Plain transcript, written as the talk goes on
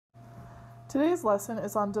Today's lesson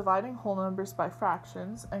is on dividing whole numbers by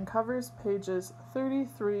fractions and covers pages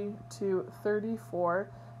 33 to 34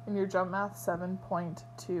 in your Jump Math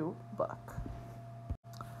 7.2 book.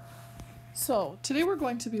 So today we're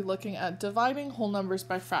going to be looking at dividing whole numbers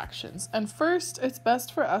by fractions. And first, it's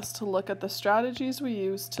best for us to look at the strategies we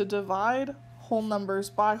use to divide whole numbers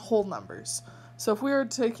by whole numbers. So if we are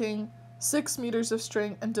taking 6 meters of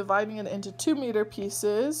string and dividing it into 2-meter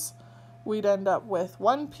pieces, we'd end up with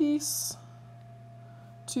 1 piece,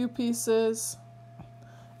 2 pieces,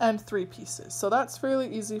 and 3 pieces. So that's fairly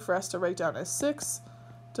easy for us to write down as 6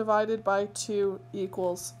 divided by 2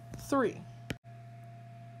 equals 3.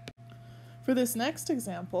 For this next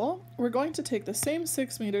example, we're going to take the same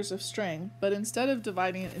 6 meters of string, but instead of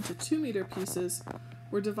dividing it into 2-meter pieces,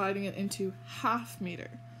 we're dividing it into half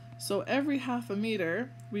meter. So every half a meter,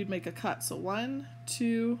 we'd make a cut. So 1,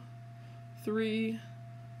 2, 3,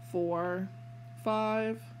 4,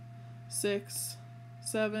 5, 6,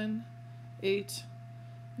 7, 8,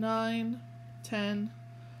 9, 10,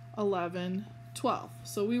 11, 12.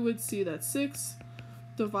 So we would see that 6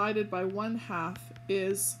 divided by 1/2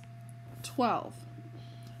 is 12.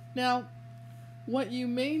 Now, what you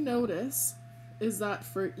may notice is that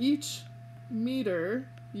for each meter,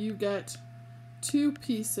 you get 2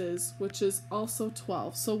 pieces, which is also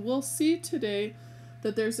 12. So we'll see today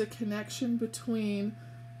that there's a connection between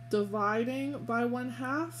dividing by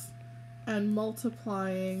 1/2 and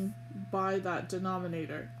multiplying by that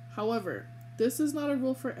denominator. However, this is not a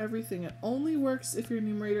rule for everything. It only works if your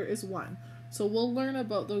numerator is 1. So we'll learn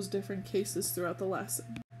about those different cases throughout the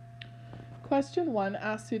lesson. Question 1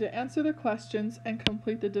 asks you to answer the questions and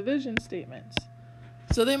complete the division statements.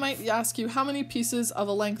 So they might ask you how many pieces of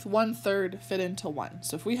a length 1/3 fit into 1.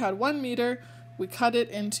 So if we had 1 meter, we cut it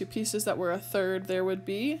into pieces that were 1/3, there would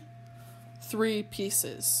be 3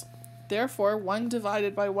 pieces. Therefore, 1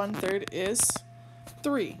 divided by 1/3 is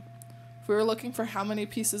 3. If we were looking for how many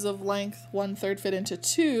pieces of length 1/3 fit into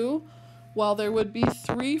 2, well, there would be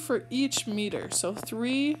 3 for each meter. So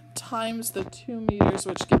 3 times the 2 meters,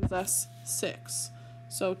 which gives us 6.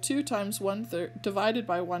 So 2 times 1/3 divided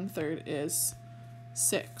by 1/3 is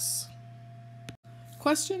 6.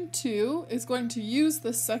 Question 2 is going to use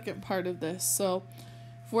the second part of this. So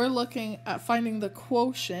if we're looking at finding the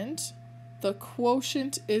quotient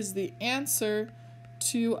is the answer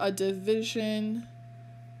to a division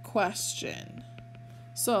question.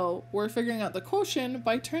 So we're figuring out the quotient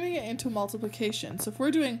by turning it into multiplication. So if we're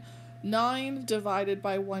doing 9 divided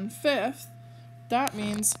by 1/5, that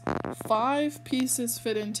means 5 pieces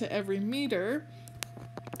fit into every meter,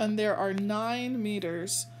 and there are 9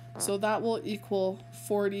 meters, so that will equal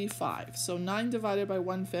 45. So 9 divided by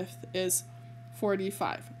 1/5 is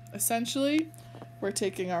 45. Essentially, we're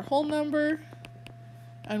taking our whole number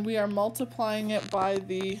and we are multiplying it by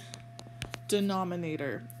the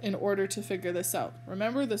denominator in order to figure this out.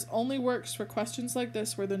 Remember, this only works for questions like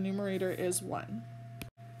this where the numerator is 1.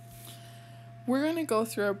 We're going to go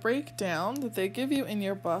through a breakdown that they give you in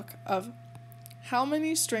your book of how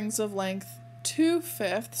many strings of length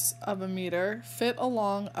 2/5 of a meter fit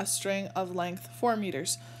along a string of length 4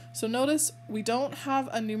 meters. So notice we don't have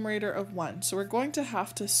a numerator of 1, so we're going to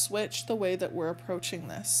have to switch the way that we're approaching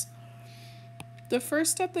this. The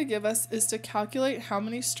first step they give us is to calculate how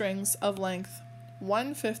many strings of length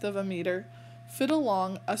 1/5 of a meter fit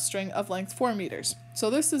along a string of length 4 meters. So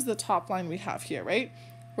this is the top line we have here, right?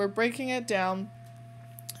 We're breaking it down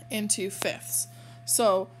into fifths.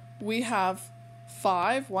 So we have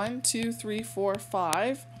 5, 1, 2, 3, 4,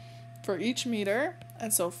 5 for each meter.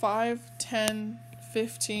 And so 5, 10,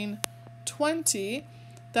 15, 20.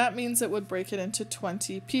 That means it would break it into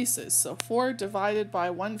 20 pieces. So 4 divided by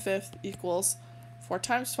 1/5 equals 4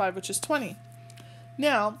 times 5, which is 20.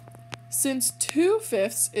 Now, since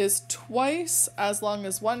 2/5 is twice as long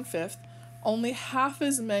as 1/5, only half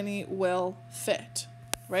as many will fit,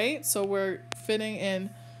 right? So we're fitting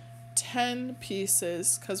in 10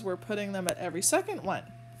 pieces because we're putting them at every second one.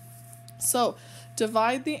 So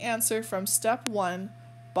divide the answer from step 1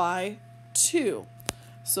 by 2.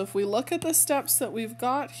 So if we look at the steps that we've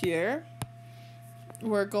got here,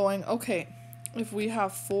 we're going, okay, if we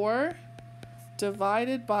have 4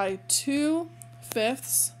 divided by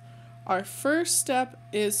 2/5, our first step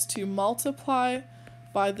is to multiply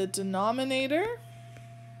by the denominator,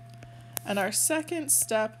 and our second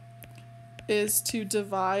step is to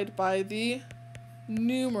divide by the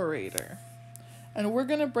numerator. And we're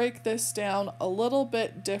going to break this down a little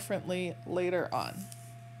bit differently later on.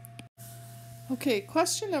 Okay,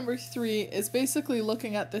 question number 3 is basically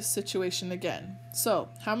looking at this situation again. So,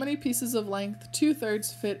 how many pieces of length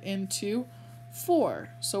 2/3 fit into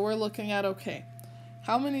 4? So we're looking at, okay,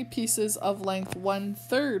 How many pieces of length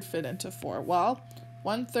 1/3 fit into 4? Well,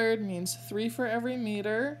 1/3 means 3 for every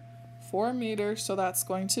meter, 4 meters, so that's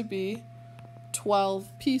going to be 12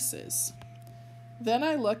 pieces. Then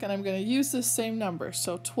I look and I'm going to use this same number.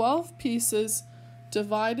 So 12 pieces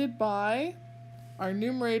divided by our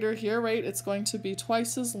numerator here, right? It's going to be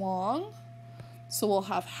twice as long. So we'll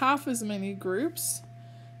have half as many groups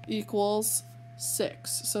equals 6.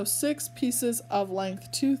 So 6 pieces of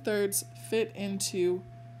length 2/3 fit into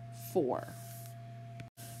 4.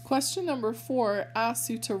 Question number 4 asks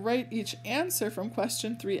you to write each answer from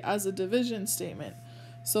question 3 as a division statement.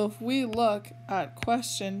 So if we look at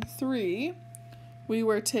question 3, we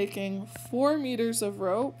were taking 4 meters of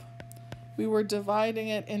rope, we were dividing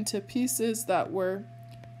it into pieces that were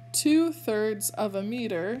 2/3 of a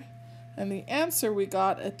meter, and the answer we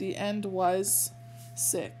got at the end was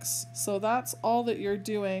 6. So that's all that you're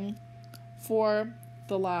doing for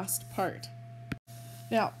the last part.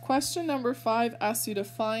 Now, question number 5 asks you to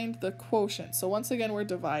find the quotient. So once again, we're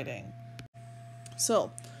dividing.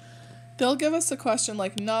 So they'll give us a question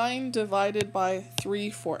like 9 divided by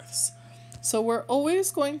 3/4. So we're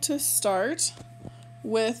always going to start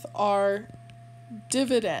with our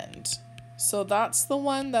dividend. So that's the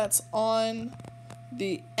one that's on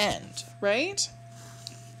the end, right?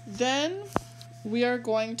 Then we are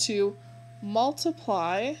going to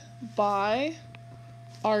multiply by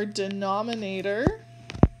our denominator.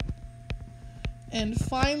 And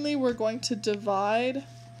finally, we're going to divide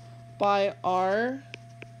by our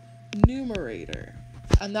numerator.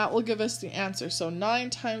 And that will give us the answer. So 9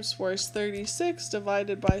 times 4 is 36,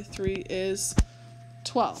 divided by 3 is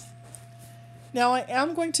 12. Now I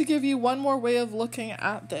am going to give you one more way of looking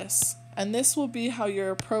at this, and this will be how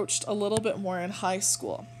you're approached a little bit more in high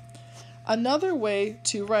school. Another way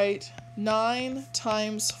to write 9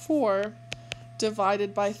 times 4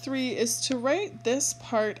 divided by 3 is to write this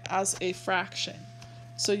part as a fraction.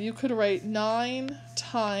 So you could write 9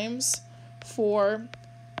 times 4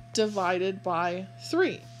 divided by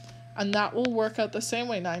 3, and that will work out the same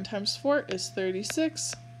way. 9 times 4 is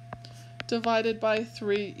 36, divided by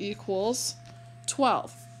 3 equals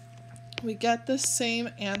 12. We get the same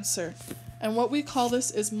answer, and what we call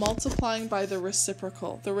this is multiplying by the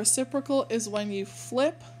reciprocal. The reciprocal is when you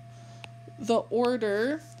flip the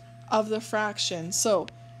order of the fraction. So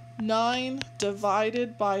 9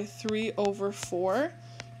 divided by 3/4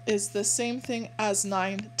 is the same thing as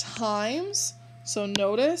 9 times. So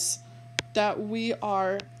notice that we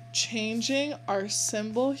are changing our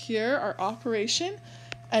symbol here, our operation,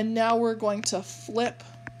 and now we're going to flip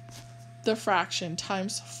the fraction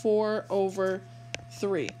times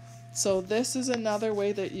 4/3. So this is another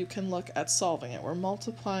way that you can look at solving it. We're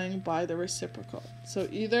multiplying by the reciprocal. So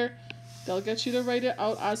either they'll get you to write it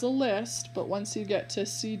out as a list, but once you get to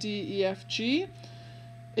C, D, E, F, G,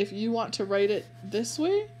 if you want to write it this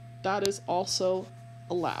way, that is also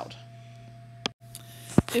allowed.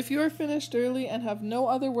 If you are finished early and have no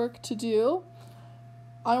other work to do,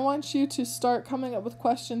 I want you to start coming up with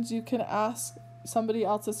questions you can ask somebody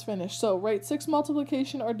else is finished. So write 6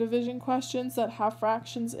 multiplication or division questions that have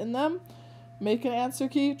fractions in them. Make an answer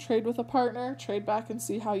key, trade with a partner, trade back and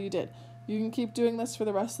see how you did. You can keep doing this for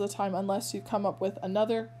the rest of the time unless you come up with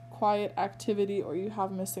another quiet activity or you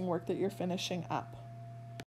have missing work that you're finishing up.